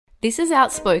This is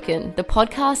Outspoken, the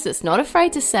podcast that's not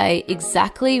afraid to say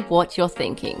exactly what you're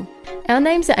thinking. Our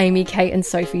names are Amy, Kate and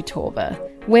Sophie Torber.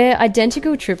 We're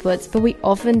identical triplets, but we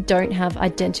often don't have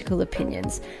identical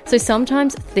opinions, so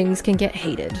sometimes things can get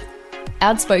heated.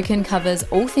 Outspoken covers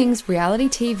all things reality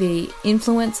TV,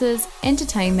 influencers,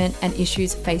 entertainment and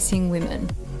issues facing women.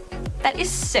 That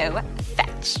is so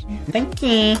fetch. Thank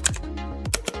you.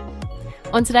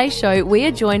 On today's show, we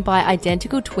are joined by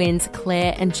identical twins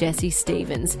Claire and Jessie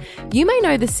Stevens. You may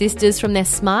know the sisters from their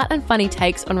smart and funny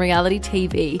takes on reality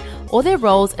TV or their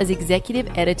roles as executive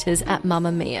editors at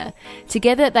Mamamia.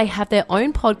 Together, they have their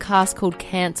own podcast called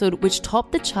Cancelled, which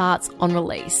topped the charts on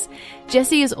release.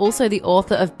 Jessie is also the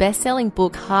author of best-selling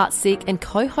book Heartsick and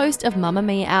co-host of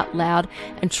Mamamia Out Loud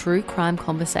and True Crime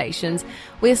Conversations.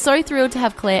 We are so thrilled to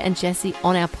have Claire and Jessie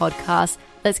on our podcast.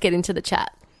 Let's get into the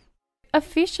chat.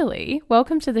 Officially,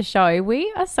 welcome to the show.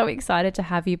 We are so excited to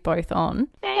have you both on.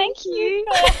 Thank you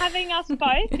for having us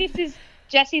both. This is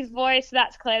Jessie's voice,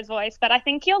 that's Claire's voice, but I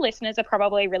think your listeners are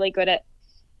probably really good at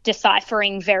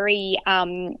deciphering very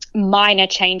minor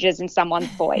changes in someone's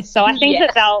voice. So I think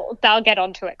that they'll get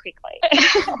onto it quickly.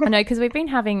 I know, because we've been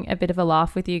having a bit of a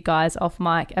laugh with you guys off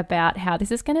mic about how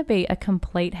this is going to be a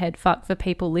complete head fuck for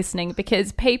people listening,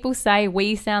 because people say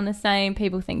we sound the same,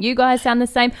 people think you guys sound the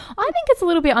same. I think it's a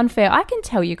little bit unfair. I can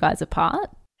tell you guys apart.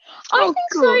 I think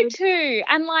so too.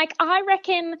 And I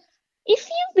reckon if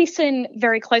you listen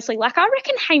very closely, I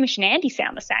reckon Hamish and Andy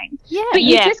sound the same. Yeah. But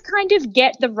you just kind of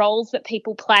get the roles that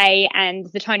people play and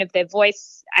the tone of their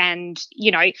voice and,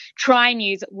 try and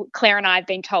use – Claire and I have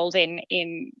been told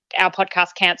in our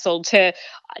podcast Cancelled to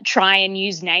try and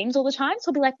use names all the time. So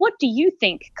I'll be like, what do you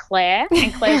think, Claire?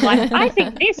 And Claire's like, I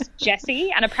think this,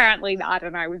 Jessie. And apparently, I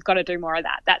don't know, we've got to do more of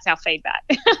that. That's our feedback.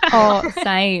 Oh,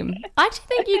 same. I actually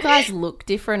think you guys look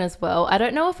different as well. I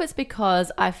don't know if it's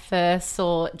because I first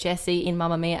saw Jessie in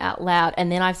Mamamia Out Loud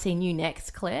and then I've seen you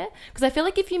next, Claire. Because I feel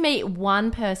like if you meet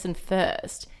one person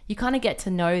first, you kind of get to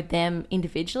know them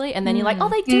individually and then you're like, oh,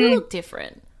 they do look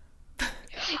different.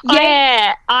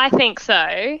 Yeah, I think so.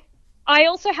 I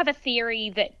also have a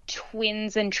theory that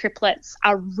twins and triplets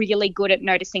are really good at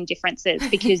noticing differences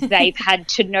because they've had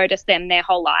to notice them their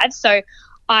whole lives. So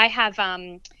I have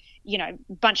a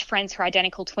bunch of friends who are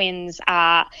identical twins.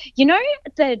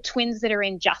 The twins that are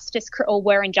in Justice Crew or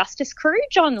were in Justice Crew,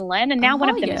 John and Len, and now one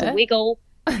of them is a Wiggle.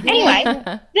 Anyway, they're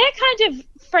kind of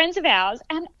friends of ours.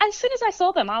 And as soon as I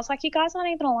saw them, I was like, you guys aren't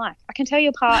even alike. I can tell you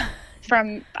apart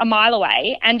from a mile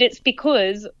away. And it's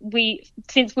because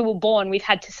since we were born, we've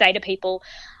had to say to people,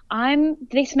 I'm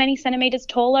this many centimetres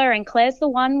taller and Claire's the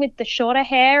one with the shorter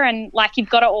hair, and you've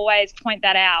got to always point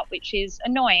that out, which is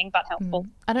annoying but helpful.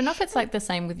 I don't know if it's the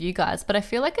same with you guys, but I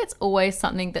feel like it's always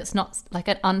something that's not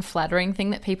an unflattering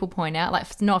thing that people point out.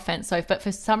 No offence, Soph, but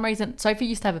for some reason Sophie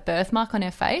used to have a birthmark on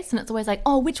her face and it's always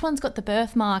oh, which one's got the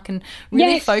birthmark, and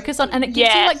really focus on, and it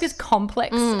gives you this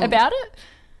complex about it.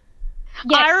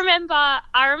 Yes.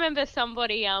 I remember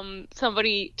somebody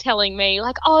telling me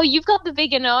oh, you've got the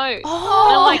bigger nose. Oh.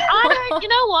 And I'm like, I don't. You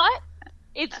know what?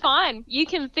 It's fine. You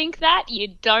can think that.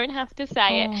 You don't have to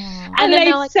say it. And then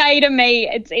they say to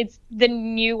me, it's the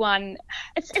new one.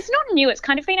 It's not new. It's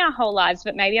kind of been our whole lives,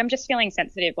 but maybe I'm just feeling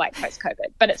sensitive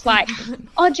post-COVID. But it's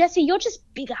oh, Jessie, you're just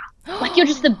bigger. You're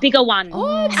just the bigger one.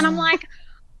 And I'm like,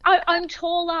 I'm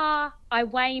taller. I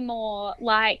weigh more.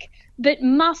 But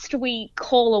must we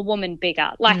call a woman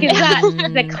bigger? Is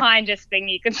that the kindest thing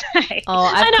you can say? Oh,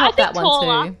 I've copped that taller.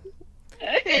 one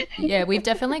too. Yeah, we've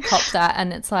definitely copped that.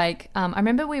 And it's I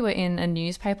remember we were in a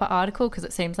newspaper article, because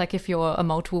it seems if you're a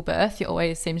multiple birth, you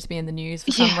always seems to be in the news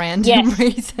for some random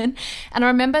reason. And I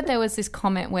remember there was this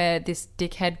comment where this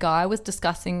dickhead guy was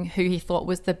discussing who he thought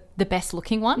was the best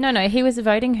looking one. No, he was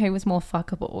voting who was more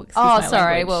fuckable. Oh,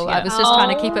 sorry. Well, I was just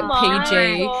trying to keep it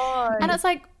PG. God. And it's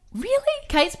really?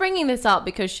 Kate's bringing this up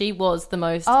because she was the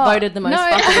most voted the most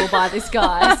fuckable by this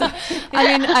guy. So,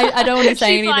 I don't want to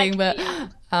say anything, but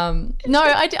no,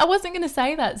 I wasn't going to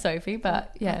say that, Sophie.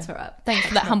 But yeah, that's all right. Thanks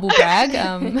for that humble brag.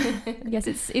 Yes,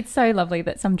 it's so lovely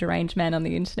that some deranged man on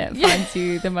the internet finds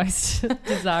you the most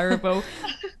desirable.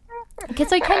 Okay,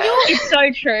 so can you? It's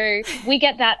so true. We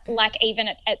get that even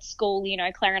at school.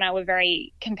 Claire and I were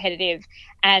very competitive,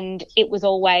 and it was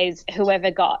always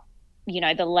whoever got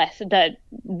the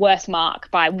worst mark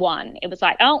by one. It was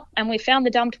oh, and we found the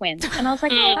dumb twins. And I was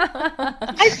like,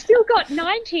 I still got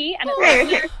 90. And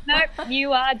it's no,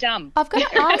 you are dumb. I've got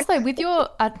to ask though, with your,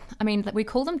 we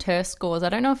call them TERS scores. I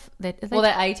don't know if they're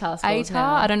ATAR scores ATAR.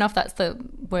 I don't know if that's the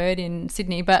word in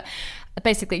Sydney, but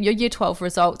basically your year 12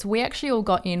 results, we actually all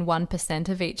got in 1%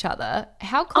 of each other.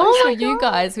 How close were you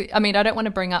guys? I mean, I don't want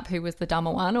to bring up who was the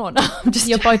dumber one or not.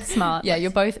 You're both smart. Yeah,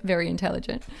 you're both very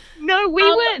intelligent. No,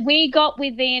 we got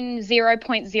within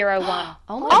 0.01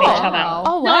 Oh of my each God. other.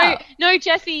 Oh wow. No,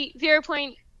 Jessie,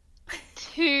 0.2.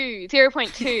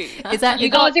 0.2. Is that You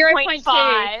you got got 0.5.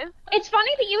 0.5. It's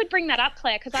funny that you would bring that up,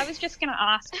 Claire, because I was just going to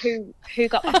ask who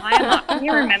got the higher mark. Can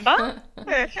you remember?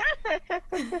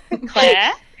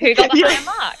 Claire, who got the higher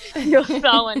mark? You're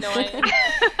so annoying.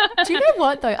 Do you know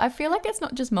what though? I feel like it's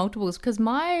not just multiples, because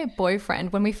my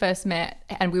boyfriend, when we first met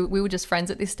and we were just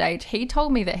friends at this stage, he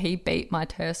told me that he beat my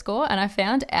TER score, and I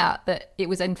found out that it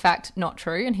was in fact not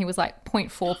true, and he was like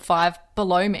 0.45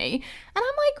 below me, and I'm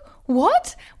like,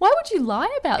 what? Why would you lie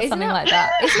about something like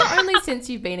that? It's not only since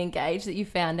you've been engaged that you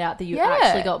found out that you Yeah.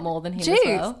 actually got more than him as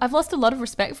well. I've lost a lot of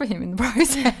respect for him in the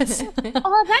process.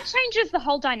 Oh, that changes the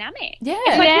whole dynamic. Yeah.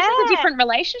 It's like, this is a different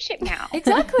relationship now.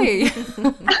 Exactly.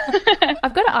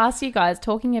 I've got to ask you guys,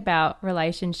 talking about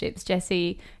relationships,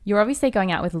 Jessie, you're obviously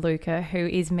going out with Luca, who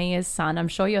is Mia's son. I'm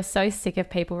sure you're so sick of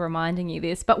people reminding you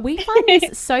this, but we find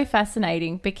this so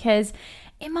fascinating because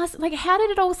it must, like, how did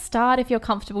it all start, if you're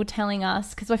comfortable telling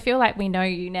us? Because I feel like we know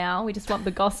you now. We just want the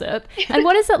gossip. And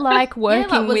what is it like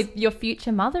working with your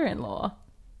future mother-in-law?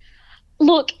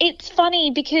 Look, it's funny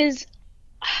because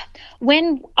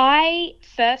when I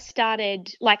first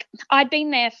started, like, I'd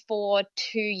been there for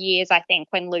 2 years, I think,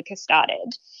 when Luca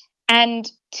started. And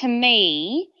to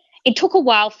me, it took a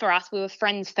while for us. We were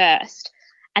friends first.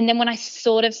 And then when I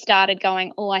sort of started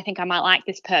going, oh, I think I might like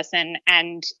this person,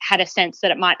 and had a sense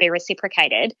that it might be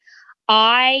reciprocated,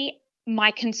 my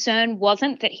concern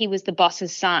wasn't that he was the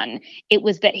boss's son. It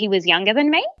was that he was younger than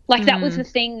me. Like, that was the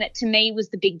thing that to me was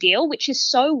the big deal, which is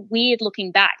so weird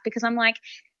looking back, because I'm like,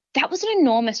 that was an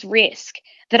enormous risk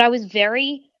that I was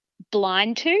very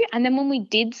blind to. And then when we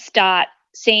did start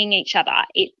seeing each other,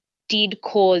 it did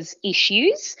cause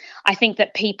issues. I think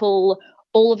that people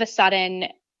all of a sudden,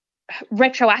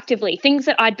 retroactively, things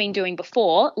that I'd been doing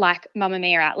before, like Mamma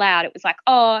Mia Out Loud, it was like,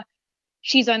 oh,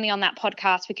 she's only on that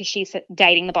podcast because she's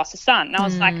dating the boss's son. And I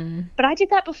was like, but I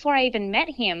did that before I even met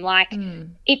him. Like,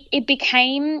 it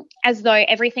became as though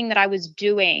everything that I was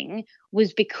doing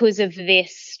was because of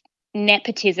this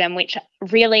nepotism, which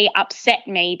really upset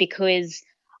me, because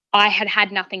I had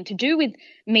had nothing to do with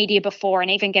media before, and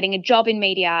even getting a job in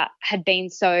media had been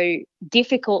so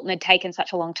difficult and had taken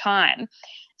such a long time.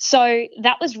 So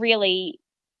that was really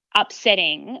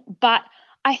upsetting. But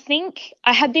I think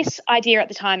I had this idea at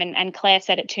the time, and Claire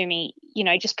said it to me, you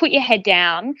know, just put your head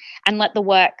down and let the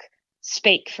work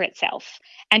speak for itself.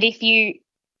 And if you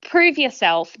prove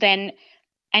yourself, then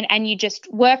and you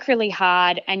just work really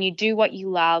hard and you do what you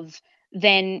love,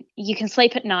 then you can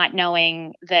sleep at night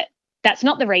knowing that that's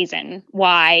not the reason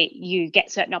why you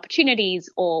get certain opportunities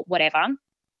or whatever,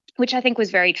 which I think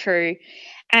was very true.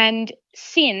 And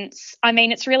since, I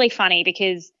mean, it's really funny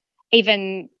because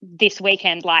even this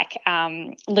weekend, like,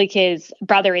 Luca's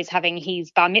brother is having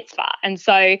his bar mitzvah. And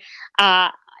so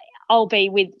I'll be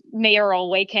with Mia all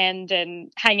weekend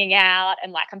and hanging out,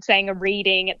 and like I'm saying a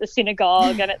reading at the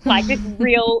synagogue, and it's like this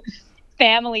real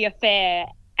family affair.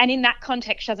 And in that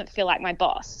context, she doesn't feel like my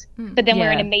boss. But then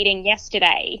we're in a meeting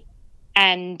yesterday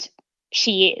and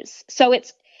she is. So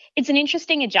it's an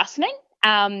interesting adjustment,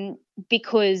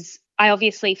 because I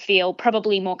obviously feel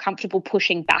probably more comfortable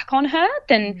pushing back on her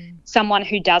than someone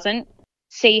who doesn't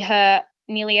see her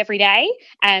nearly every day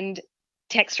and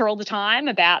text her all the time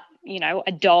about, you know,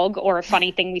 a dog or a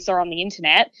funny thing we saw on the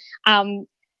internet.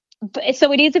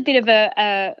 So it is a bit of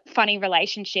a funny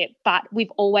relationship, but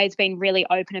we've always been really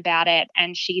open about it.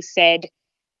 And she said,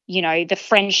 you know, the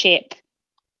friendship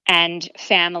and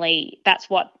family, that's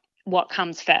what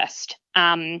comes first.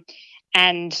 And,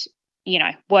 you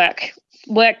know,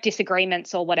 work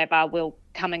disagreements or whatever will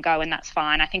come and go, and that's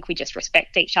fine. I think we just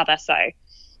respect each other. So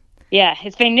yeah,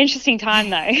 it's been an interesting time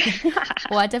though.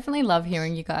 Well, I definitely love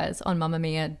hearing you guys on Mamma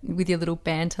Mia with your little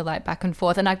banter, like, back and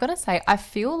forth. And I've got to say, I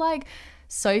feel like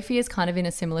Sophie is kind of in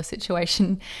a similar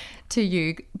situation to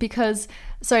you, because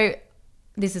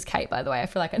this is Kate, by the way. I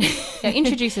feel like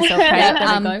introduce yourself, Kate.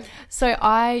 There we go. So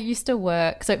I used to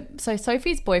work. So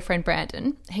Sophie's boyfriend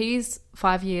Brandon, he's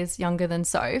 5 years younger than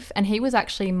Soph, and he was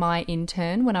actually my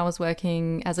intern when I was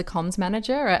working as a comms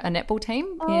manager at a netball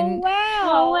team. Oh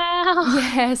wow!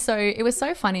 Yeah. So it was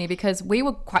so funny because we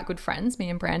were quite good friends, me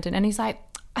and Brandon, and he's like,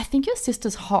 I think your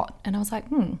sister's hot. And I was like,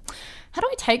 how do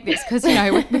I take this? Because, you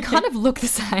know, we kind of look the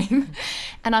same.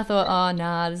 And I thought, oh,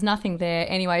 nah, there's nothing there.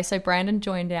 Anyway, so Brandon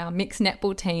joined our mixed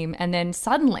netball team. And then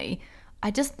suddenly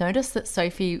I just noticed that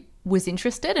Sophie was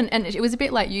interested, and it was a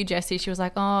bit like you, Jessie. She was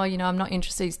like, oh, you know, I'm not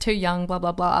interested, he's too young, blah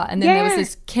blah blah, and then there was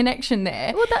this connection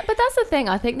there. Well, but that's the thing.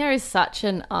 I think there is such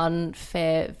an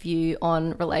unfair view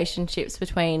on relationships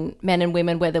between men and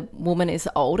women where the woman is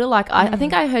older. Like I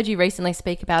think I heard you recently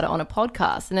speak about it on a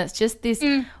podcast, and it's just this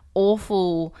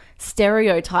awful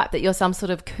stereotype that you're some sort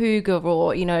of cougar,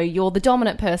 or, you know, you're the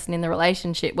dominant person in the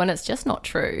relationship, when it's just not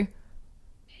true.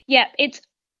 Yeah, it's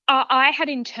I had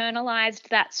internalized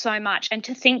that so much, and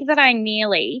to think that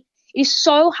it is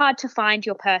so hard to find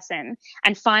your person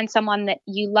and find someone that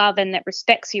you love and that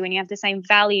respects you and you have the same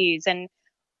values, and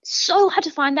so hard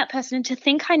to find that person. And to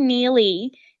think I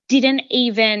nearly didn't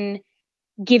even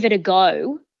give it a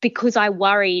go because I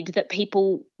worried that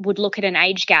people would look at an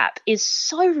age gap is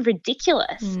so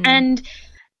ridiculous. And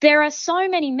there are so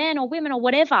many men or women or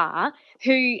whatever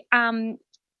who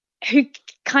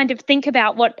kind of think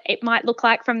about what it might look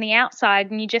like from the outside,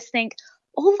 and you just think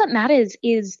all that matters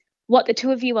is what the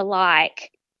two of you are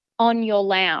like on your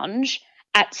lounge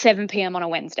at 7 p.m. on a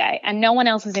Wednesday, and no one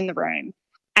else is in the room.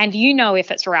 And you know if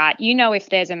it's right, you know if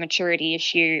there's a maturity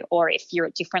issue or if you're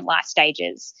at different life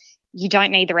stages. You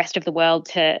don't need the rest of the world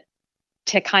to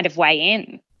kind of weigh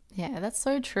in. Yeah, that's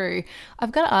so true.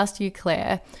 I've got to ask you,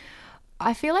 Claire,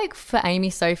 I feel like for Amy,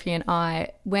 Sophie and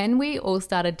I, when we all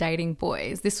started dating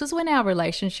boys, this was when our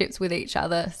relationships with each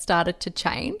other started to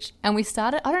change. And we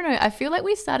started, I don't know, I feel like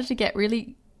we started to get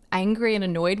really angry and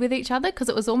annoyed with each other because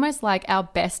it was almost like our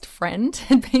best friend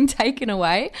had been taken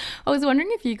away. I was wondering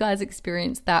if you guys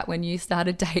experienced that when you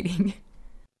started dating.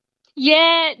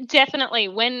 Yeah, definitely.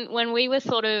 When we were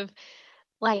sort of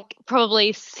like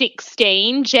probably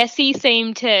 16, Jessie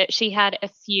she had a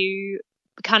few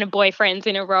kind of boyfriends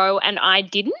in a row and I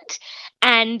didn't.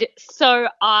 And so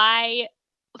I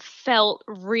felt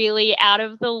really out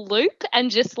of the loop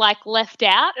and just like left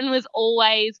out, and I was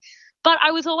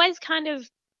always kind of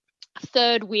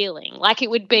third wheeling. Like it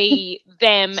would be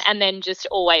them and then just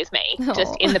always me,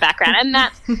 just in the background.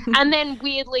 And then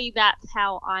weirdly that's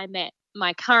how I met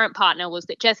my current partner, was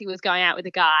that Jessie was going out with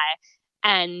a guy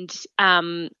and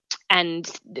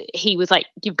he was like,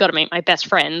 you've got to meet my best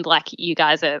friend, like you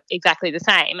guys are exactly the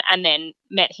same, and then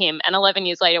met him, and 11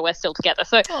 years later we're still together.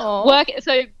 So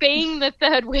so being the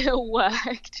third wheel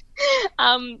worked.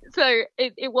 So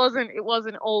it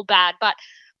wasn't all bad, but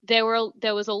there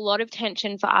was a lot of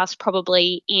tension for us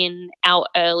probably in our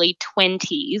early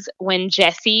 20s when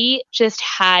Jessie just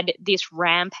had this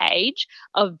rampage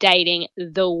of dating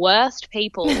the worst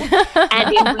people,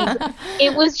 and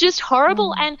it was just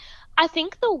horrible. And I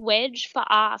think the wedge for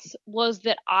us was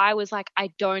that I was like, I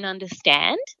don't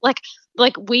understand. Like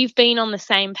we've been on the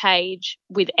same page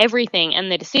with everything,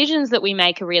 and the decisions that we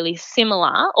make are really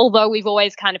similar, although we've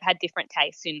always kind of had different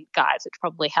tastes in guys, which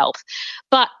probably helps.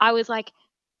 But I was like,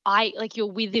 you're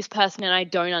with this person and I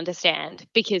don't understand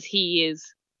because he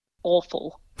is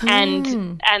awful.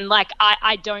 And like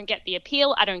I don't get the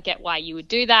appeal. I don't get why you would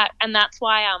do that. And that's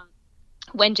why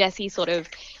when Jessie sort of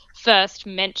first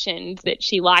mentioned that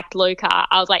she liked Luca,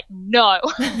 I was like, no.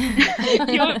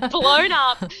 You've blown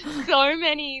up so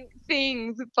many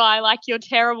things by like your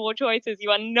terrible choices. You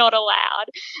are not allowed.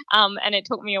 And it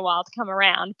took me a while to come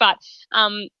around. But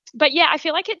yeah, I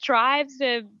feel like it drives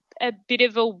a bit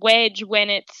of a wedge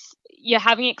when you're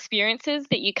having experiences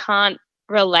that you can't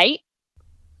relate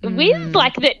with,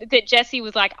 like that Jessie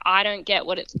was like, I don't get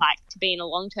what it's like to be in a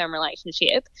long-term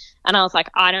relationship, and I was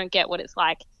like, I don't get what it's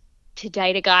like to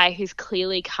date a guy who's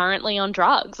clearly currently on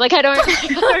drugs. Like I don't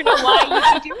know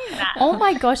why you'd be doing that. Oh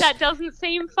my gosh, that doesn't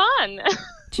seem fun.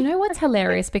 Do you know what's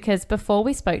hilarious? Because before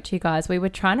we spoke to you guys, we were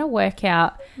trying to work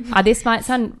out, this might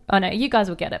sound, oh no, you guys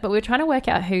will get it, but we were trying to work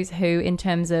out who's who in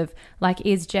terms of like,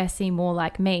 is Jessie more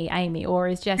like me, Amy, or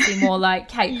is Jessie more like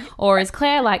Kate, or is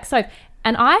Claire like Soph?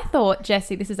 And I thought,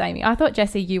 Jessie, this is Amy, I thought,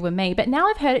 Jessie, you were me. But now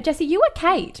I've heard it, Jessie, you were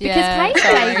Kate. Because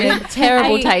Kate gave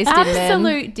terrible taste in men.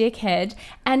 Absolute dickhead.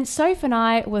 And Soph and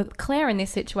I were Claire in this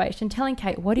situation, telling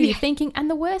Kate, what are you thinking? And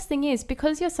the worst thing is,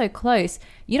 because you're so close,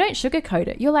 you don't sugarcoat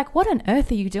it. You're like, what on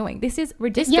earth are you doing? This is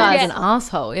ridiculous. This guy's an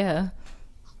asshole, yeah.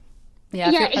 Yeah,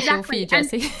 exactly. I feel for you,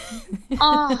 Jessie.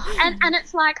 And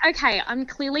it's like, okay, I'm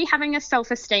clearly having a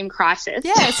self-esteem crisis.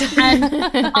 Yes. And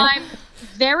I'm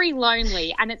very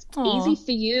lonely, and it's easy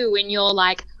for you in your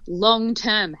like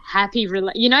long-term happy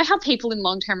you know how people in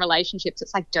long-term relationships,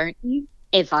 it's like, don't you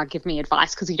ever give me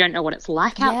advice because you don't know what it's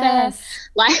like out there.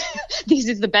 Like, this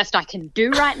is the best I can do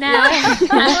right now.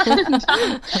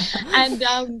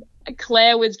 and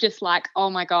Claire was just like, oh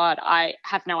my God, I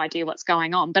have no idea what's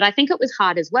going on. But I think it was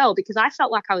hard as well because I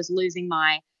felt like I was losing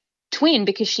my twin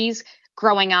because she's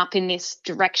growing up in this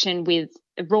direction with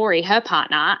Rory, her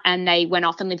partner, and they went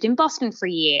off and lived in Boston for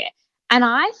a year. And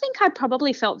I think I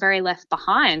probably felt very left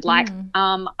behind. Like,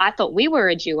 I thought we were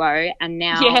a duo, and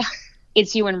now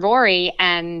it's you and Rory,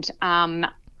 and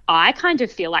I kind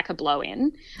of feel like a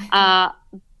blow-in.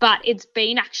 But it's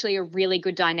been actually a really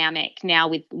good dynamic now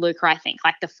with Luca, I think.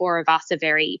 Like, the four of us are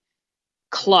very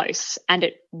close and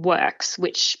it works,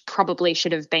 which probably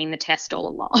should have been the test all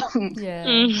along.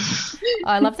 Yeah.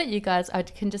 I love that you guys, I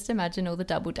can just imagine all the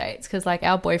double dates, because like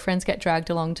our boyfriends get dragged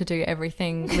along to do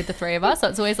everything with the three of us. So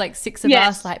it's always like six of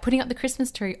us like putting up the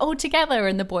Christmas tree all together,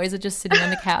 and the boys are just sitting on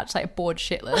the couch like bored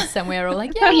shitless, and we're all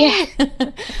like, yeah.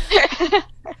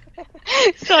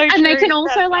 So and they can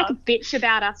also like bitch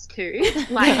about us too,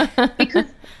 like because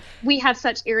we have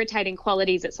such irritating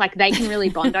qualities. It's like they can really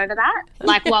bond over that.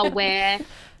 Like while we're,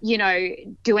 you know,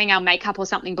 doing our makeup or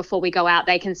something before we go out,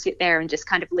 they can sit there and just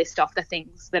kind of list off the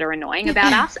things that are annoying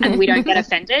about us, and we don't get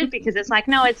offended because it's like,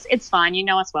 no, it's fine. You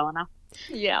know us well enough.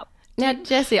 Yeah. Now,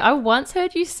 Jessie, I once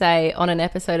heard you say on an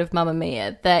episode of Mamma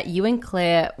Mia that you and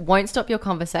Claire won't stop your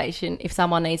conversation if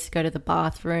someone needs to go to the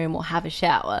bathroom or have a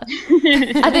shower.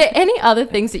 Are there any other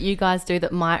things that you guys do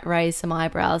that might raise some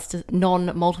eyebrows to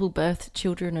non-multiple birth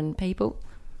children and people?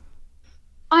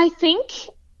 I think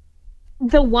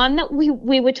the one that we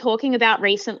were talking about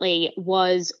recently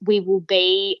was we will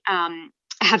be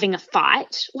having a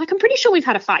fight. Like, I'm pretty sure we've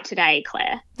had a fight today,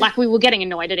 Claire. Like, we were getting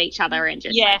annoyed at each other and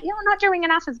just like, you're not doing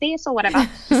enough of this or whatever.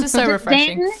 This is so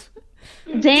refreshing.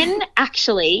 Then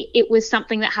actually it was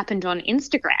something that happened on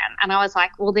Instagram, and I was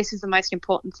like, well, this is the most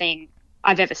important thing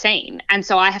I've ever seen. And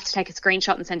so I have to take a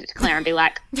screenshot and send it to Claire and be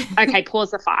like, okay, pause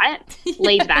the fight,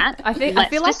 leave that. I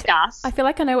feel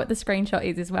like I know what the screenshot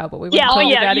is as well, but we won't talk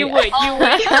about it. You would.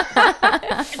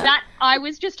 That I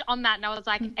was just on that, and I was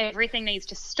like, everything needs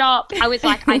to stop. I was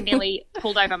like, I nearly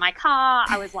pulled over my car.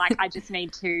 I was like, I just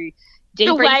need to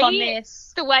debrief on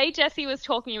this. The way Jessie was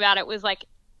talking about it was like,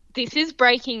 this is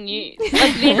breaking news.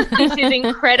 Like, this is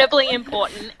incredibly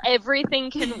important. Everything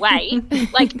can wait.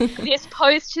 Like, this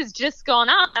post has just gone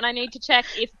up and I need to check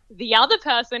if the other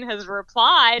person has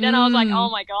replied. And I was like, oh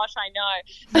my gosh, I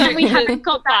know. So we haven't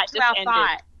got back to our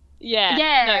fight. Yeah.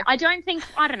 No. I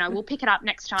don't know. We'll pick it up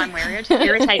next time we're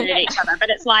irritated at each other. But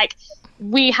it's like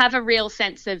we have a real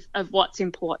sense of what's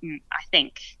important, I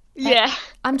think. Yeah.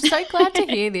 I'm so glad to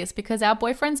hear this, because our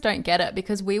boyfriends don't get it,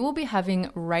 because we will be having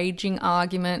raging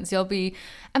arguments. And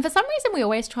for some reason we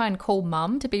always try and call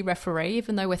mum to be referee,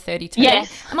 even though we're 32.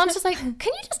 Yes. And mum's just like, can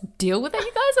you just deal with it?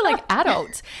 You guys are like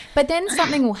adults. But then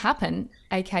something will happen,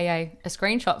 aka a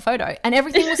screenshot photo, and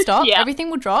everything will stop, everything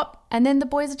will drop, and then the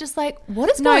boys are just like, what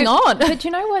is going on? But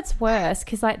you know what's worse?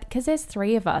 Because there's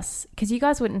three of us, because you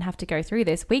guys wouldn't have to go through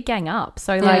this. We gang up.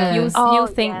 So like you'll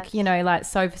think, you know, like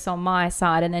Sophie's on my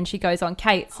side and then she goes on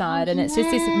Kate's side, and it's just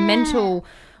this mental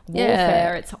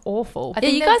warfare. It's awful. Yeah,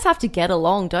 you guys have to get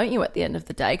along, don't you, at the end of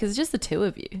the day? Because it's just the two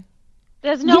of you.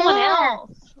 There's no one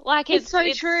else. Like, it's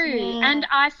so true. And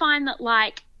I find that,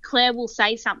 like, Claire will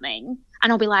say something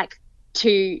and I'll be like,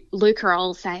 to Luca,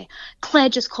 I'll say, Claire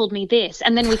just called me this,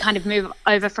 and then we kind of move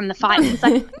over from the fight. It's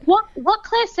like, what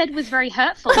Claire said was very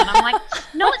hurtful, and I'm like,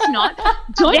 no, it's not.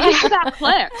 Don't talk about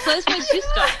Claire. Claire's my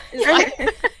sister.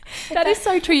 That is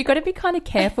so true. You've got to be kind of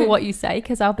careful what you say,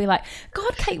 because I'll be like,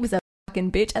 God, Kate was a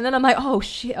fucking bitch, and then I'm like, oh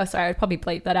shit, oh sorry, I'd probably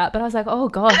bleep that out, but I was like, oh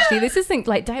gosh, see, this is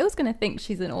like Dale's gonna think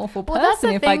she's an awful person. That's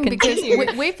the if thing, I continue.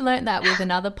 because we've learnt that with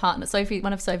another partner, Sophie,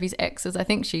 one of Sophie's exes. I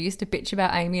think she used to bitch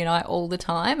about Amy and I all the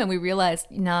time, and we realised,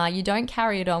 nah, you don't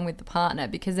carry it on with the partner,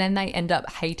 because then they end up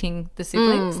hating the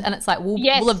siblings, and it's like,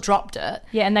 we'll have dropped it.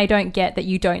 Yeah, and they don't get that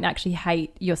you don't actually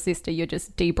hate your sister, you're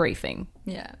just debriefing.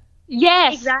 Yeah.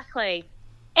 Yes. Exactly.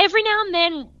 Every now and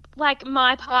then, like,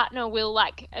 my partner will,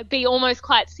 like, be almost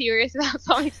quite serious about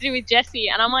something to do with Jessie,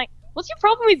 and I'm like, what's your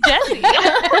problem with Jessie?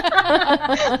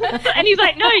 And he's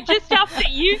like, no, just stuff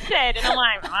that you said. And I'm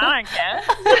like, I don't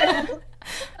care.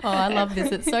 Oh, I love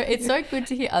this. It's so good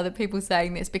to hear other people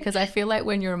saying this, because I feel like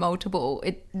when you're a multiple,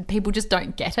 people just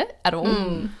don't get it at all.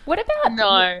 What about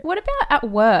at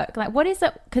work? Like, what is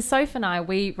it? Because Soph and I,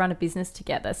 we run a business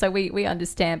together, so we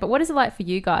understand. But what is it like for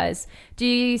you guys? Do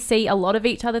you see a lot of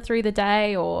each other through the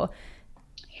day, or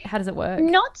how does it work?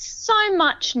 Not so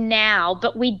much now,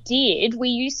 but we did. We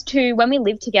used to, when we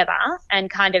lived together, and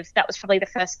kind of that was probably the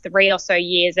first 3 or so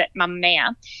years at Mamma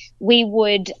Mia, we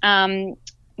would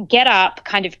get up,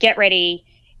 kind of get ready,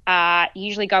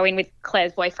 usually go in with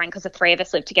Claire's boyfriend, because the three of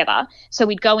us live together. So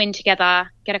we'd go in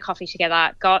together, get a coffee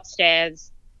together, go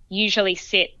upstairs, usually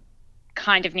sit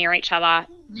kind of near each other,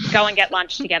 go and get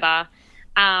lunch together.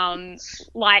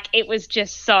 Like, it was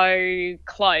just so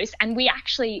close. And we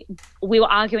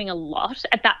were arguing a lot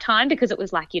at that time, because it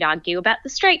was like you'd argue about the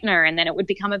straightener, and then it would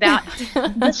become about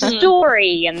the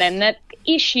story, and then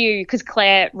issue, because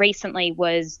Claire recently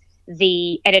was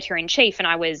the editor-in-chief and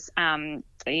I was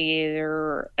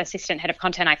the assistant head of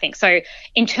content, I think. So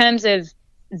in terms of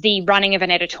the running of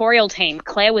an editorial team,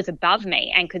 Claire was above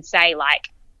me and could say, like,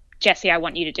 Jessie, I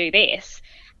want you to do this.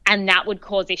 And that would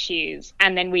cause issues.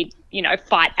 And then we'd,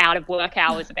 fight out of work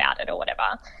hours about it or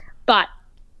whatever. But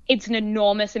it's an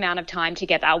enormous amount of time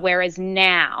together. Whereas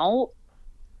now,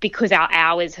 because our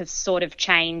hours have sort of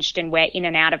changed and we're in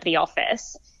and out of the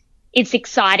office, it's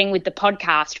exciting with the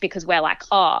podcast because we're like,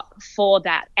 for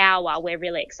that hour, we're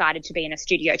really excited to be in a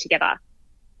studio together,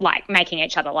 like making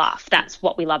each other laugh. That's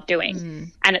what we love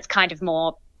doing. And it's kind of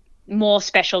more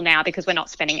special now because we're not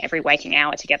spending every waking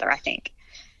hour together, I think.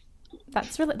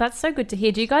 That's so good to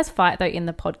hear. Do you guys fight though in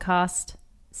the podcast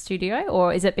studio,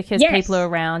 or is it because people are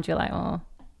around, you're like, no,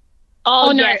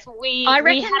 yes. we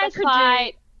had a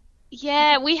fight.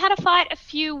 Yeah, we had a fight a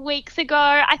few weeks ago.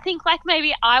 I think like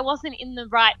maybe I wasn't in the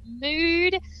right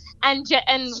mood, and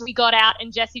we got out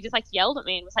and Jessie just like yelled at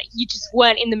me and was like, you just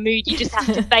weren't in the mood, you just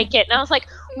have to fake it. And I was like,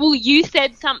 well, you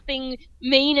said something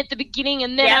mean at the beginning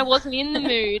and then I wasn't in the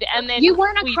mood. And then you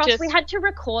weren't across. We had to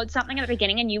record something at the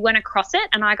beginning and you weren't across it,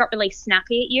 and I got really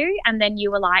snappy at you, and then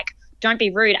you were like, don't be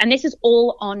rude. And this is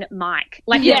all on mic.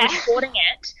 Like we're recording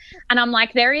it, and I'm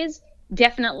like, there is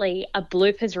definitely a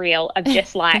bloopers reel of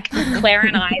just like Claire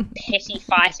and I petty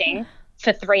fighting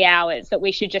for 3 hours that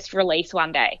we should just release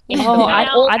one day.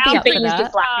 I'd be up for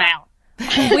that.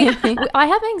 Blackmail. I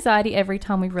have anxiety every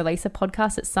time we release a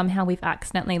podcast that somehow we've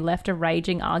accidentally left a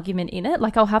raging argument in it.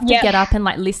 Like I'll have to get up and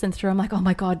like listen through. I'm like, oh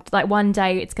my God, like one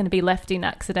day it's going to be left in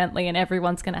accidentally and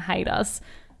everyone's going to hate us.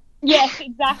 Yes,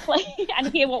 exactly. And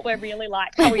hear what we're really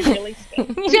like, how we really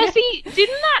speak. Jessie,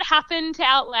 didn't that happen to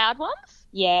Out Loud once?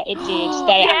 Yeah, it did.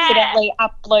 They accidentally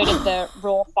uploaded the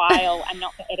raw file and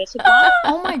not the edited one.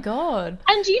 Oh my God.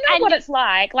 And do you know what it's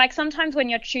like? Like sometimes when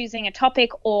you're choosing a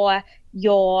topic or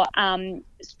you're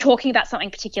talking about something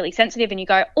particularly sensitive and you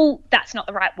go, oh, that's not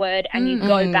the right word, and you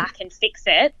go back and fix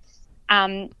it.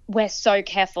 We're so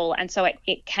careful, and so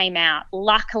it came out.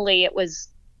 Luckily it was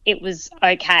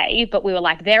okay, but we were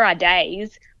like, there are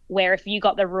days where if you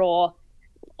got the raw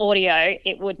audio,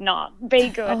 it would not be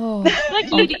good.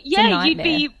 Like you'd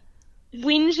be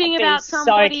whinging about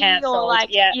somebody, so or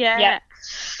like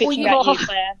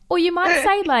or you might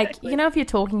say like, if you're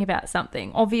talking about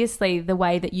something, obviously the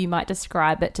way that you might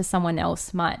describe it to someone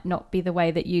else might not be the way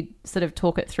that you sort of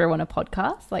talk it through on a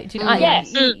podcast. Like, do you know,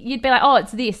 you'd be like, oh,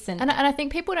 it's this, and I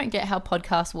think people don't get how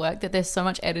podcasts work, that there's so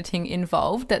much editing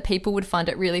involved that people would find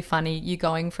it really funny you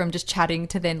going from just chatting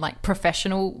to then like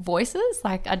professional voices.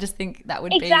 Like I just think that would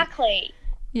be exactly.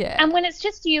 Yeah. And when it's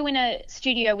just you in a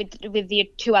studio with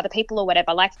the two other people or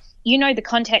whatever, like, the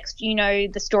context,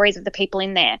 the stories of the people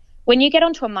in there. When you get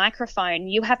onto a microphone,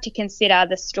 you have to consider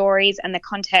the stories and the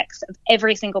context of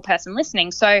every single person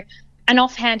listening. So an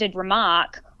offhanded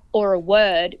remark or a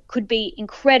word could be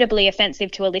incredibly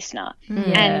offensive to a listener.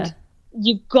 And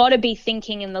you've got to be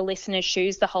thinking in the listener's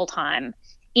shoes the whole time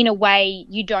in a way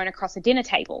you don't across a dinner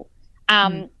table.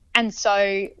 And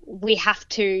so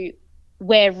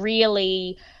we're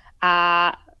really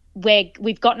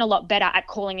we've gotten a lot better at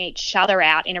calling each other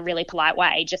out in a really polite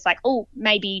way, just like, oh,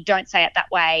 maybe don't say it that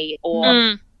way,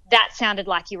 or that sounded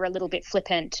like you were a little bit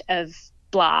flippant of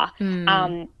blah.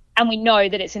 And we know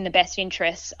that it's in the best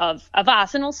interests of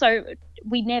us, and also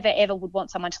we never ever would want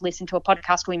someone to listen to a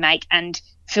podcast we make and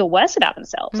feel worse about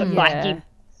themselves. Like, you've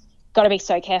got to be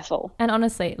so careful. And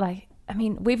honestly, like, I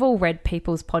mean, we've all read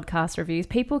people's podcast reviews.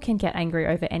 People can get angry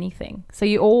over anything. So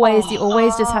you always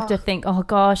just have to think, oh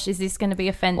gosh, is this going to be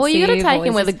offensive? Well, you got to take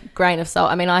him with a grain of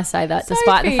salt. I mean, I say that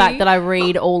despite the fact that I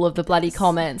read all of the bloody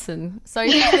comments. And so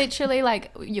literally,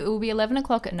 like, it will be 11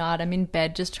 o'clock at night. I'm in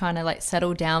bed just trying to like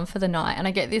settle down for the night, and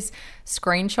I get this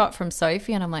screenshot from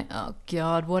Sophie, and I'm like, oh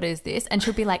God, what is this? And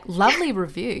she'll be like, lovely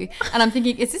review, and I'm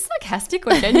thinking, is this sarcastic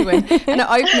or genuine? And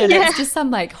I open it, and it's just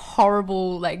some like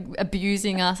horrible, like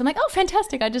abusing us. I'm like, oh,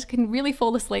 fantastic, I just can really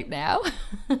fall asleep now.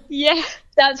 Yeah,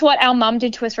 that's what our mum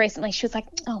did to us recently. She was like,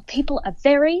 oh, people are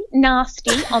very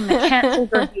nasty on the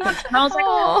cancelled reviews. And I was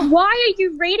like, why are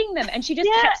you reading them? And she just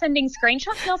kept sending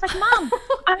screenshots, and I was like, Mum,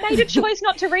 I made a choice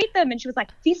not to read them. And she was like,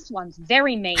 this one's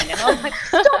very mean. And I was like,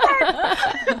 stop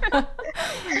it.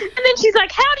 And then she's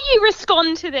like, how do you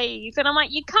respond to these? And I'm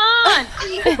like, you can't.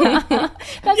 You have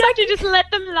to just let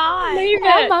them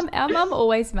lie. Our mum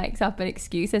always makes up an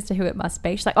excuse as to who it must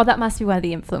be. She's like, oh, that must be one of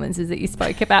the influencers that you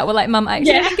spoke about. We're like, Mum, I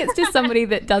actually think it's just somebody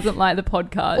that doesn't like the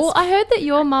podcast. Well, I heard that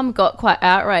your mum got quite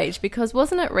outraged because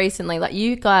wasn't it recently, like,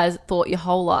 you guys thought your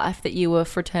whole life that you were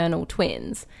fraternal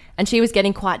twins, and she was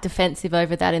getting quite defensive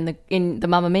over that in the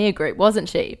Mamma Mia group, wasn't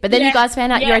she? But then you guys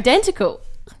found out you're identical.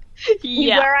 We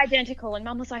were identical, and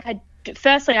Mum was like,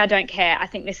 firstly, I don't care. I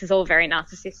think this is all very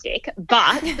narcissistic.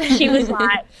 But she was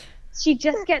like, she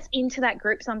just gets into that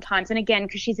group sometimes. And again,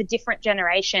 because she's a different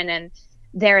generation and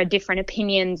there are different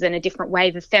opinions and a different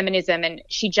wave of feminism, and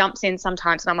she jumps in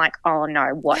sometimes, and I'm like, oh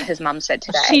no, what has Mum said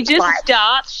today? She just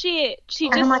starts shit. She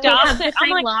just like, starts the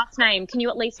same last name. Can you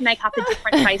at least make up a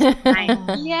different Facebook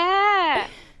name? Yeah.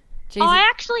 Jesus.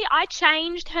 I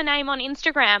changed her name on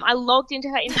Instagram. I logged into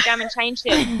her Instagram and changed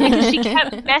it because she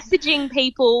kept messaging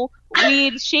people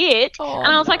weird shit. And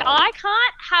I was like, I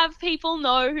can't have people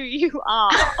know who you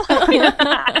are.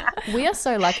 We are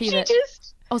so lucky that...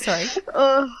 Oh, sorry.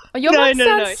 Your mum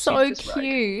sounds so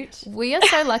cute. We are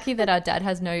so lucky that our dad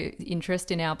has no interest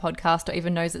in our podcast or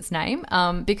even knows its name,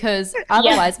 because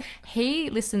otherwise he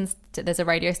listens to, there's a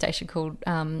radio station called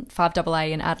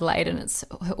 5AA in Adelaide, and it's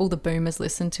all the boomers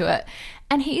listen to it,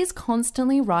 and he is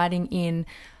constantly writing in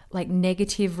like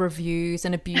negative reviews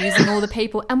and abusing all the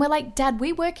people, and we're like, Dad,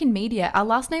 we work in media, our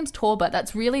last name's Torba,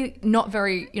 that's really not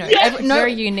very,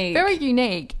 very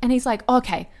unique, and he's like,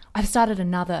 okay, I've started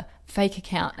another fake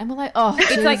account, and we're like,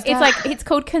 it's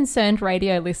called Concerned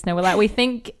Radio Listener. We're like, we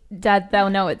think, Dad, they'll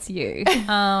know it's you.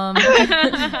 And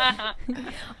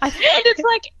it's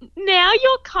like, now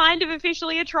you're kind of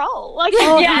officially a troll. Like,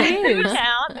 an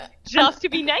account just to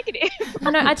be negative.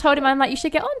 I know. I told him, I'm like, you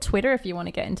should get on Twitter if you want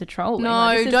to get into trolling. No,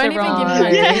 like, don't even give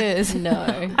me ideas.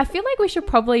 No. I feel like we should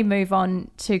probably move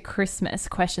on to Christmas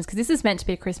questions, because this is meant to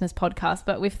be a Christmas podcast,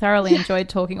 but we've thoroughly enjoyed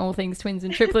talking all things twins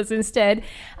and triplets instead.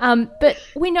 But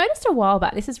we noticed a while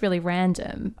back, this is really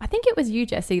random, I think it was you,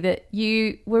 Jessie, that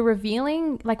you were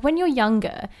revealing, like when you're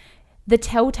younger, the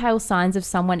telltale signs of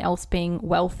someone else being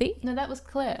wealthy. No, that was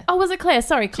Claire. Oh, was it Claire?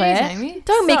 Sorry, Claire. Jeez, Amy.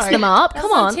 Don't mix them up.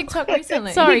 Come on. TikTok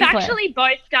recently. Sorry, We've Claire. actually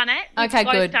both done it. Okay,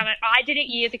 good. Done it. I did it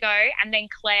years ago, and then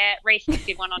Claire recently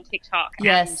did one on TikTok.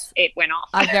 Yes. And it went off.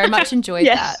 I very much enjoyed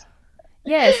that.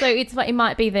 Yeah, so it's like, it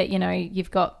might be that, you've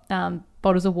got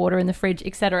bottles of water in the fridge,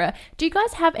 etc. Do you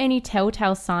guys have any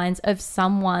telltale signs of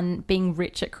someone being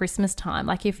rich at Christmas time?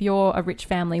 Like, if you're a rich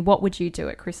family, what would you do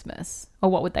at Christmas?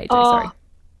 Or what would they do? Sorry.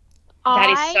 That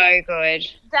is so good.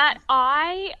 That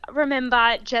I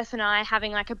remember Jess and I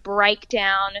having like a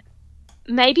breakdown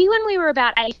maybe when we were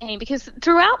about 18, because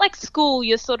throughout like school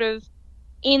you're sort of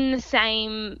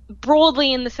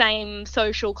broadly in the same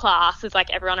social class as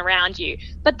like everyone around you.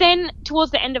 But then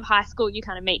towards the end of high school, you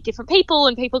kind of meet different people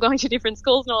and people going to different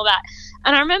schools and all that.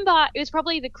 And I remember it was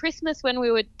probably the Christmas when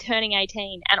we were turning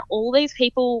 18, and all these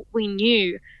people we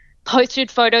knew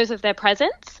posted photos of their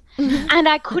presents, and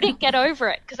I couldn't get over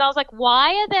it because I was like,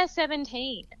 why are they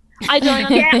 17? I don't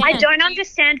understand. I don't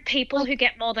understand people who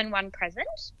get more than one present.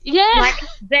 Yeah. Like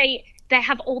they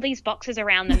have all these boxes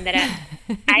around them that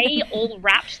are A, all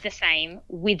wrapped the same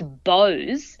with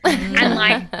bows, and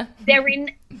like they're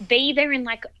in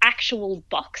like actual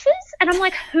boxes, and I'm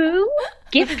like, who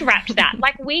gift wrapped that?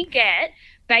 Like, we get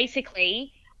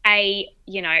basically a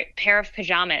pair of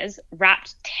pajamas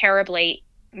wrapped terribly,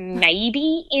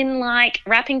 maybe in like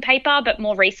wrapping paper, but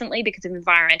more recently because of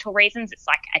environmental reasons it's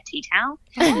like a tea towel.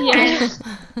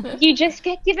 And you just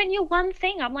get given your one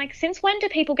thing. I'm like, since when do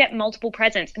people get multiple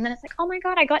presents? And then it's like, oh my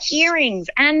god, I got earrings,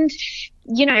 and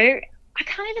I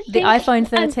can't even think the iPhone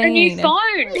 13, a new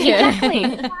phone. Exactly.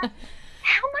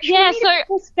 How much money do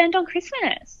people spend on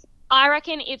Christmas? I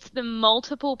reckon it's the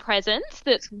multiple presents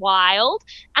that's wild.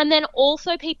 And then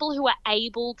also people who are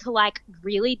able to like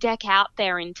really deck out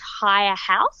their entire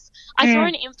house. I saw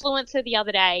an influencer the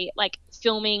other day like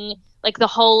filming like the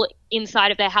whole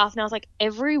inside of their house, and I was like,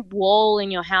 every wall in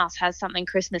your house has something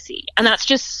Christmassy. And that's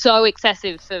just so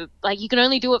excessive for like, you can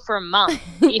only do it for a month,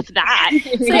 if that.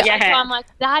 So I'm like,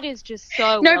 that is just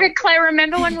so but Claire,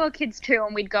 remember when we were kids too,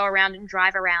 and we'd go around and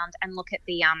drive around and look at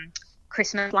the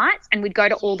Christmas lights, and we'd go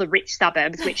to all the rich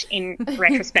suburbs, which in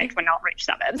retrospect were not rich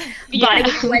suburbs, but it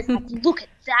was always like, look at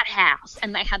that house,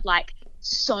 and they had like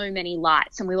so many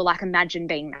lights, and we were like, imagine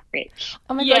being that rich.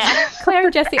 Oh my god, Claire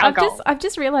and Jessie, I've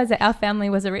just realised that our family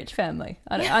was a rich family.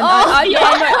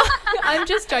 I'm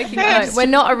just joking. No, we're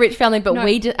not a rich family, but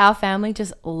our family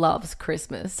just loves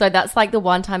Christmas. So that's like the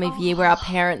one time of year where our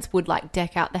parents would like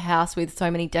deck out the house with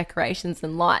so many decorations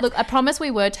and lights. Look, I promise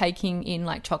we were taking in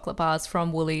like chocolate bars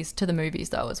from Woolies to the movies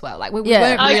though as well. Like we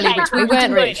weren't really rich. We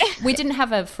weren't rich. We didn't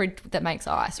have a fridge that makes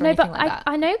ice or anything like that.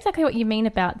 I know exactly what you mean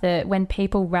about when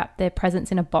people wrap their presents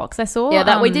presents in a box. I saw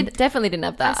that we definitely didn't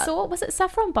have that. I saw, was it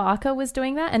Saffron Barker was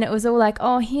doing that, and it was all like,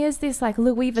 oh, here's this like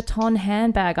Louis Vuitton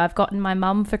handbag I've gotten my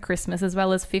mum for Christmas, as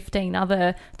well as 15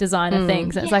 other designer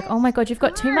things. And it's like, oh my God, you've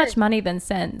got too much money than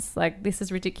sense. Like, this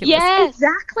is ridiculous. Yeah,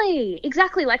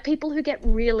 exactly. Like people who get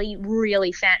really,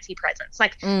 really fancy presents.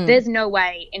 Like there's no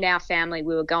way in our family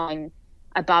we were going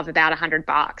above about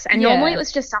 $100, and normally it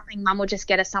was just something mum would just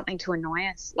get us something to annoy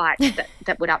us, like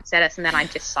that would upset us, and then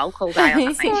I'd just sulk all day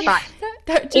or something.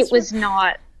 But it was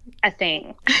not a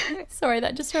thing. Sorry,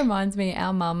 that just reminds me,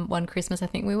 our mum one Christmas, I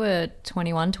think we were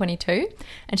 21, 22,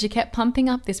 and she kept pumping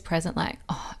up this present like,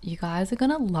 oh, you guys are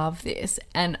gonna love this.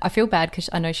 And I feel bad because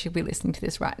I know she'll be listening to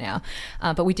this right now,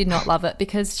 but we did not love it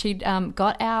because she'd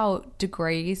got our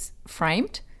degrees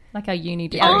framed. Like our uni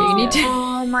degree.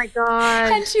 Oh my God.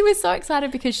 And she was so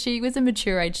excited because she was a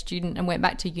mature age student and went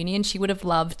back to uni, and she would have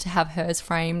loved to have hers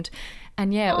framed.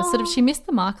 And yeah, it was sort of, she missed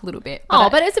the mark a little bit.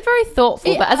 But it's a very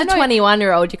thoughtful. But as a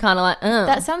 21-year-old, you're kind of like,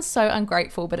 That sounds so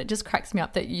ungrateful, but it just cracks me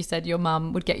up that you said your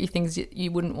mum would get you things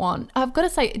you wouldn't want. I've got to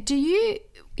say, do you,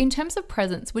 in terms of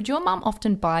presents, would your mum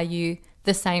often buy you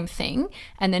the same thing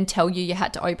and then tell you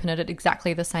had to open it at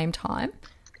exactly the same time?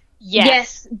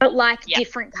 Yes, but like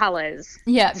different colours.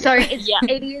 Yeah. So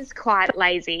it is quite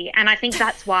lazy, and I think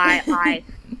that's why I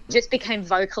just became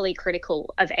vocally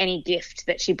critical of any gift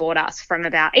that she bought us from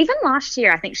about, even last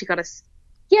year I think she got us,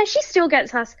 she still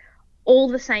gets us all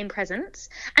the same presents.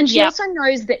 And she also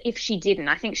knows that if she didn't,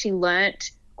 I think she learnt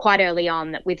quite early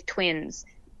on that with twins,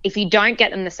 if you don't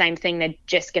get them the same thing, they're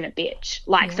just going to bitch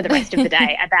for the rest of the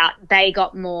day about they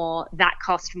got more, that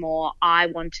cost more, I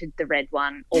wanted the red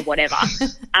one or whatever.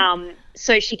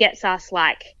 So she gets us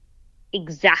like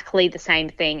exactly the same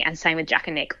thing, and same with Jack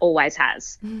and Nick, always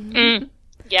has.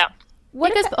 Yeah.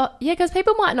 Because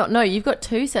people might not know you've got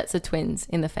 2 sets of twins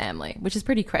in the family, which is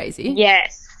pretty crazy.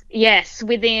 Yes.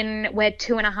 We're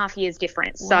 2.5 years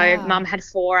difference. So mum had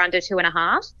 4 under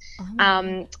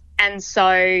 2.5. And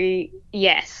so,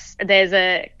 yes, there's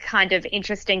a kind of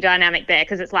interesting dynamic there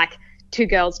because it's like 2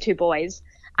 girls, 2 boys.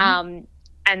 And,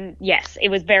 yes, it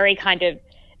was very kind of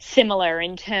similar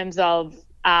in terms of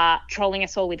trolling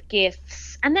us all with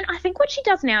gifts. And then I think what she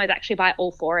does now is actually buy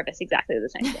all 4 of us exactly the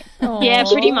same thing. Yeah,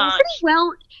 pretty much. Pretty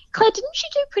well. Claire, didn't she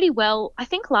do pretty well? I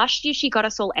think last year she got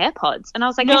us all AirPods, and I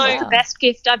was like, this is the best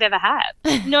gift I've ever had.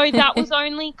 No, that was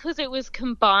only because it was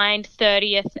combined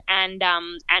 30th and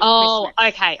Christmas.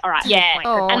 Okay, all right. Yeah,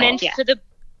 and then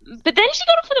but then she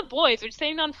got it for the boys, which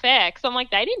seemed unfair because I'm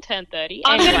like, they didn't turn 30.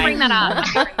 I'm going to bring that up.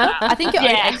 I think you're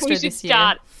extra this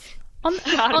year. On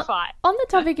the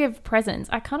topic of presents,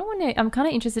 I'm kind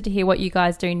of interested to hear what you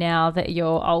guys do now that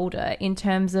you're older in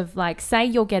terms of like, say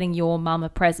you're getting your mum a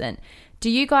present. Do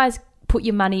you guys put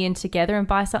your money in together and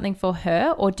buy something for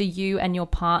her, or do you and your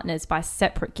partners buy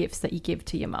separate gifts that you give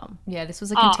to your mum? Yeah, this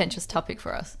was a contentious topic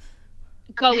for us.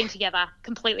 Go in together,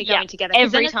 completely going together.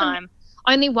 Every time.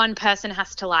 Only one person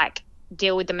has to like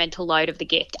deal with the mental load of the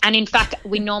gift. And in fact,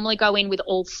 we normally go in with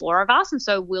all 4 of us, and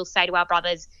so we'll say to our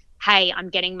brothers, hey, I'm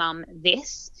getting mum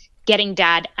this, getting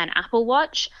dad an Apple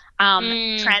Watch,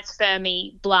 transfer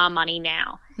me blah money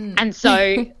now. And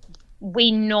so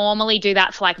we normally do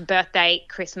that for like birthday,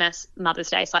 Christmas, Mother's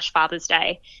Day / Father's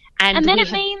Day. And then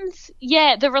it means,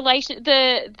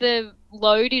 the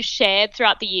load is shared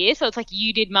throughout the year. So it's like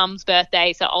you did mum's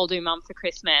birthday, so I'll do mum for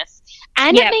Christmas.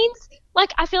 And it means,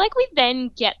 like, I feel like we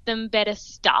then get them better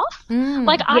stuff.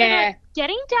 Like, I don't know,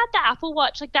 getting dad the Apple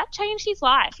Watch, like, that changed his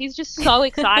life. He's just so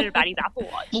excited about his Apple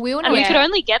Watch. Well, we all know and we could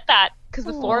only get that because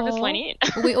the 4 of us went in.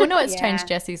 Well, we all know it's changed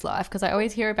Jessie's life because I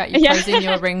always hear about you closing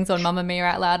your rings on Mamma Mia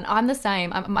out loud. And I'm the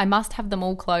same. I must have them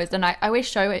all closed. And I always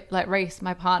show it, like, Reese,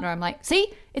 my partner, I'm like,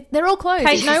 see? They're all closed.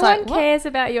 Kate, no one cares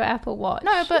about your Apple Watch.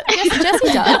 No, but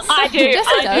Jessie does. I do.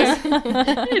 Jessie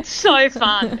does. It's so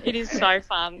fun. It is so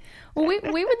fun. Well,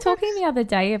 we were talking the other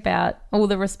day about all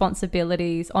the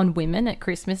responsibilities on women at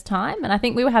Christmas time, and I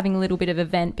think we were having a little bit of a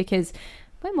vent because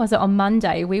when was it? On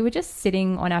Monday, we were just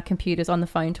sitting on our computers on the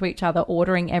phone to each other,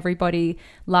 ordering everybody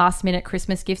last minute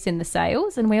Christmas gifts in the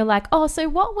sales, and we were like, oh, so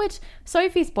what would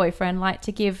Sophie's boyfriend like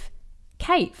to give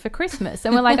Kate for Christmas?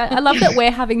 And we're like, I love that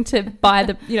we're having to buy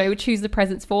choose the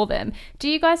presents for them. Do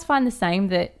you guys find the same,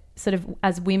 that sort of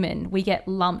as women we get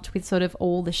lumped with sort of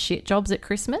all the shit jobs at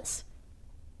Christmas?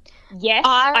 Yes,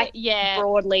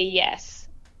 broadly, yes.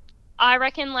 I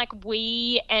reckon like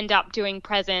we end up doing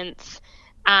presents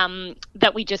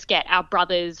that we just get our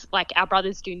brothers. Like our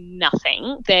brothers do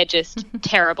nothing. They're just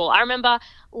terrible. I remember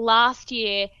last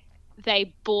year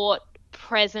they bought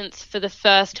presents for the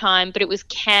first time, but it was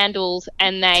candles,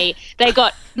 and they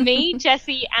got me,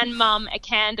 Jessie and mum a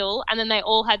candle, and then they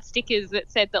all had stickers that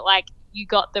said that like you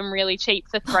got them really cheap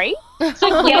for 3.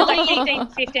 So yeah, like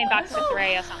 $15 for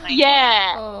 3 or something.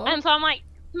 Yeah. Oh. And so I'm like,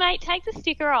 mate, take the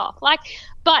sticker off. Like,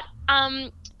 but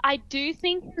I do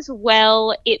think as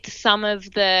well it's some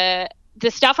of the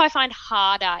stuff I find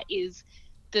harder is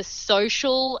the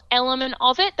social element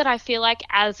of it, that I feel like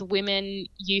as women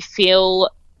you feel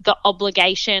the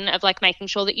obligation of like making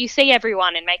sure that you see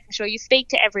everyone and making sure you speak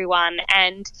to everyone,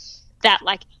 and that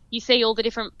like you see all the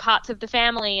different parts of the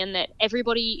family and that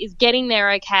everybody is getting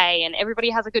there okay and everybody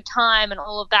has a good time and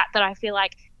all of that, that I feel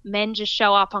like men just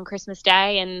show up on Christmas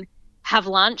Day and have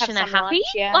lunch and are happy. Lunch,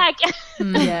 yeah. Like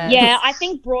yeah, I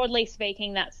think broadly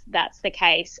speaking that's the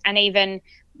case. And even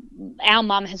our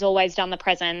mum has always done the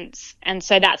presents, and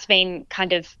so that's been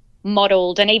kind of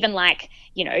modeled, and even like,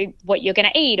 you know, what you're going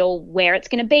to eat or where it's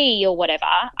going to be or whatever.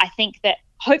 I think that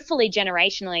hopefully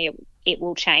generationally it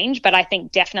will change, but I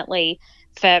think definitely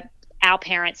for our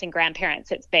parents and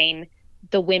grandparents it's been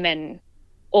the women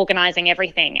organising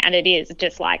everything, and it is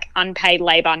just like unpaid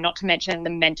labour, not to mention the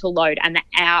mental load and the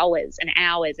hours and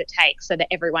hours it takes so that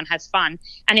everyone has fun.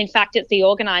 And in fact it's the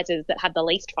organisers that have the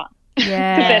least fun.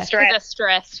 Yeah. They're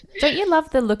stressed. Don't you love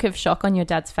the look of shock on your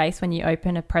dad's face when you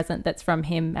open a present that's from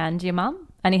him and your mum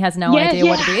and he has no idea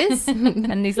what it is?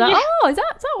 And he's like, oh, is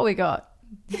that what we got?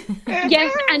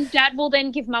 Yes, and Dad will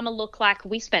then give Mum a look like,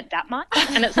 we spent that much,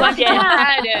 and it's like,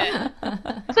 Dad.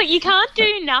 It's like you can't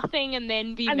do nothing and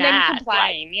then be and mad, then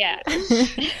complain. Yeah.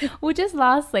 Well, just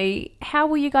lastly, how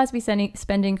will you guys be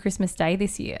spending Christmas Day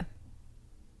this year?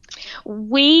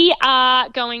 We are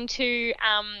going to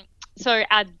so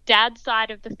our dad's side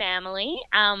of the family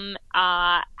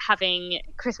are having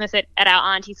Christmas at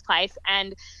our auntie's place,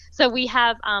 and so we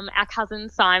have our cousin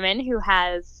Simon, who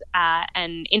has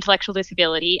an intellectual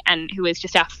disability and who is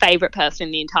just our favourite person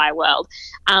in the entire world.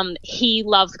 He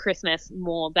loves Christmas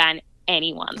more than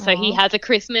anyone. So he has a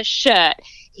Christmas shirt.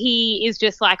 He is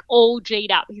just like all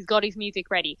G'd up. He's got his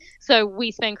music ready. So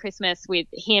we spend Christmas with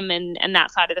him and that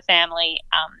side of the family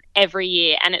every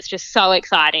year, and it's just so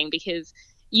exciting because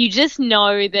you just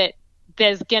know that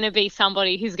there's going to be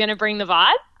somebody who's going to bring the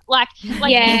vibe. Like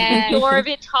if you're a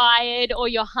bit tired or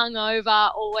you're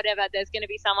hungover or whatever, there's going to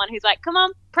be someone who's like, come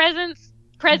on, presents,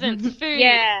 food,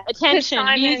 attention,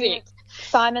 music.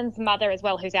 Simon's mother as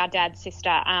well, who's our dad's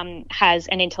sister, has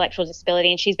an intellectual disability,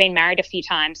 and she's been married a few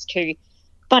times to a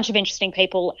bunch of interesting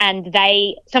people, and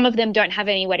some of them don't have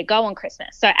anywhere to go on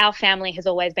Christmas. So our family has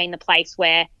always been the place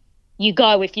where you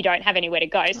go if you don't have anywhere to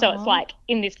go. So it's like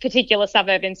in this particular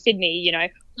suburb in Sydney, you know,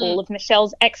 all of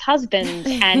Michelle's ex-husbands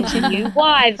and new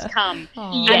wives come.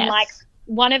 And like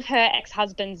one of her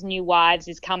ex-husband's new wives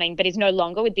is coming but is no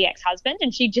longer with the ex-husband,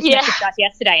 and she just messaged us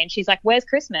yesterday and she's like, where's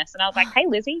Christmas? And I was like, hey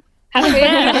Lizzie, haven't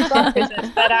been Christmas,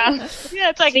 but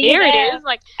it's like here it is.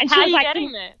 Like, and how are you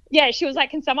getting there? Yeah, she was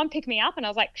like, can someone pick me up? And I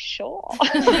was like, sure.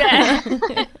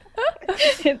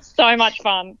 It's so much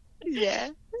fun. Yeah.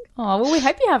 Oh, well, we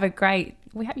hope you have a great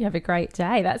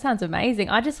day. That sounds amazing.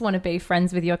 I just want to be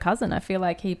friends with your cousin. I feel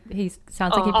like he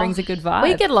sounds like he brings a good vibe.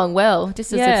 We get along well,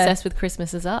 just as obsessed with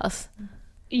Christmas as us.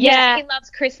 Yeah, he loves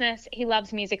Christmas. He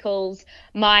loves musicals.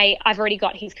 I've already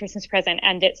got his Christmas present,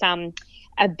 and it's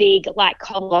a big like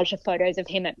collage of photos of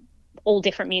him at all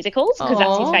different musicals because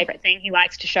that's his favourite thing. He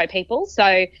likes to show people.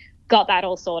 So got that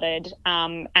all sorted,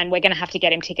 and we're going to have to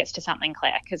get him tickets to something,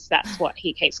 Claire, because that's what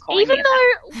he keeps calling Even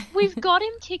though we've got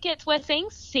him tickets, we're seeing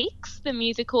Six, the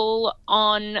musical,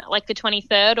 on like the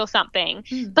 23rd or something,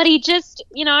 but he just,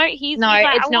 you know, he's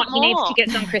like, it's not. He needs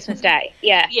tickets on Christmas Day.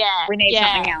 Yeah, we need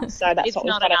something else. So that's what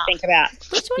we've got to think about.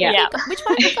 Which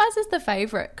one of you guys is the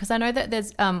favourite? Because I know that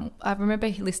there's I remember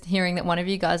hearing that one of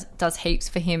you guys does heaps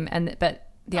for him, but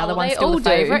the other one's still the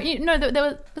favourite.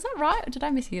 Was that right? Or did I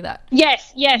mishear that?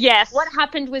 Yes. What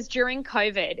happened was during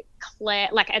COVID, Claire,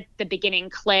 like at the beginning,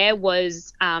 Claire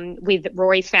was with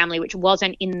Rory's family, which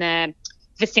wasn't in the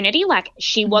vicinity. Like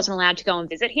she wasn't allowed to go and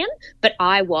visit him, but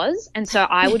I was. And so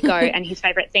I would go, and his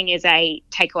favourite thing is a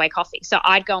takeaway coffee. So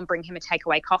I'd go and bring him a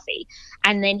takeaway coffee.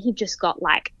 And then he just got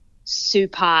like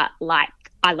super like,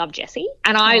 I love Jessie.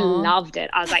 And I loved it.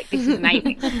 I was like, this is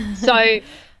amazing. So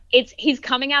he's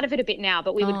coming out of it a bit now,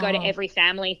 but we would go to every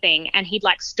family thing and he'd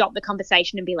like stop the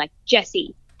conversation and be like,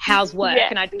 Jessie, how's work?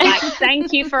 And I'd be like,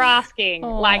 thank you for asking.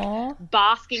 Like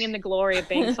basking in the glory of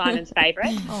being Simon's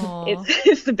favourite.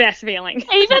 It's the best feeling.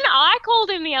 Even I called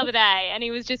him the other day and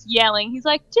he was just yelling. He's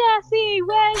like, Jessie,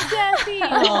 where's Jessie?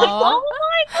 I was like, oh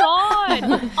my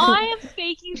God, I am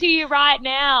speaking to you right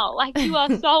now. Like, you are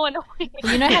so annoying.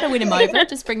 You know how to win him over?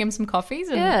 Just bring him some coffees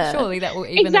and surely that will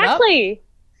even it up. Exactly.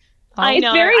 It's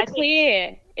very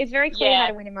clear. It's very clear how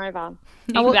to win him over.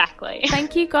 Exactly.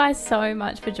 Thank you guys so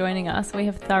much for joining us. We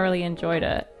have thoroughly enjoyed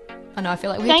it. I know, I feel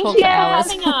like we Thank talk you for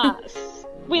hours. having us.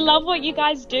 We love what you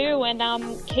guys do, and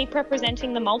keep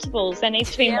representing the multiples. There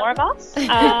needs to be more of us.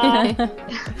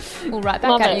 We'll right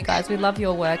back at you guys. We love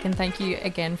your work, and thank you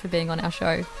again for being on our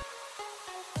show.